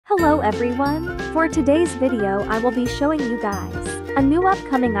Hello everyone, for today's video I will be showing you guys a new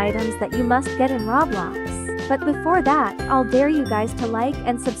upcoming items that you must get in Roblox. But before that, I'll dare you guys to like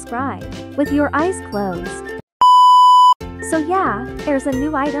and subscribe with your eyes closed. So yeah, there's a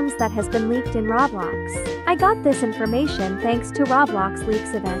new items that has been leaked in Roblox. I got this information thanks to Roblox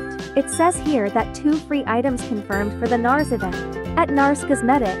Leaks event. It says here that 2 free items confirmed for the NARS event. At NARS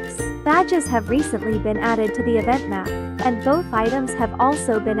Cosmetics, badges have recently been added to the event map, and both items have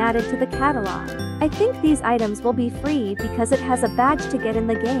also been added to the catalog. I think these items will be free because it has a badge to get in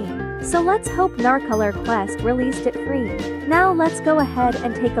the game. So let's hope Narcolor Quest released it free. Now let's go ahead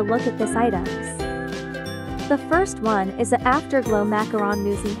and take a look at this items. The first one is a Afterglow Macaron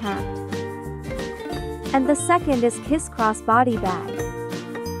Newsy hat. And the second is Kiss Cross Body Bag.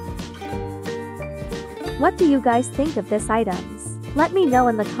 What do you guys think of this items? Let me know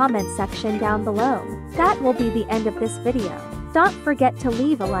in the comment section down below. That will be the end of this video. Don't forget to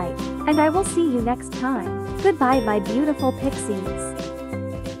leave a like, and I will see you next time. Goodbye my beautiful pixies.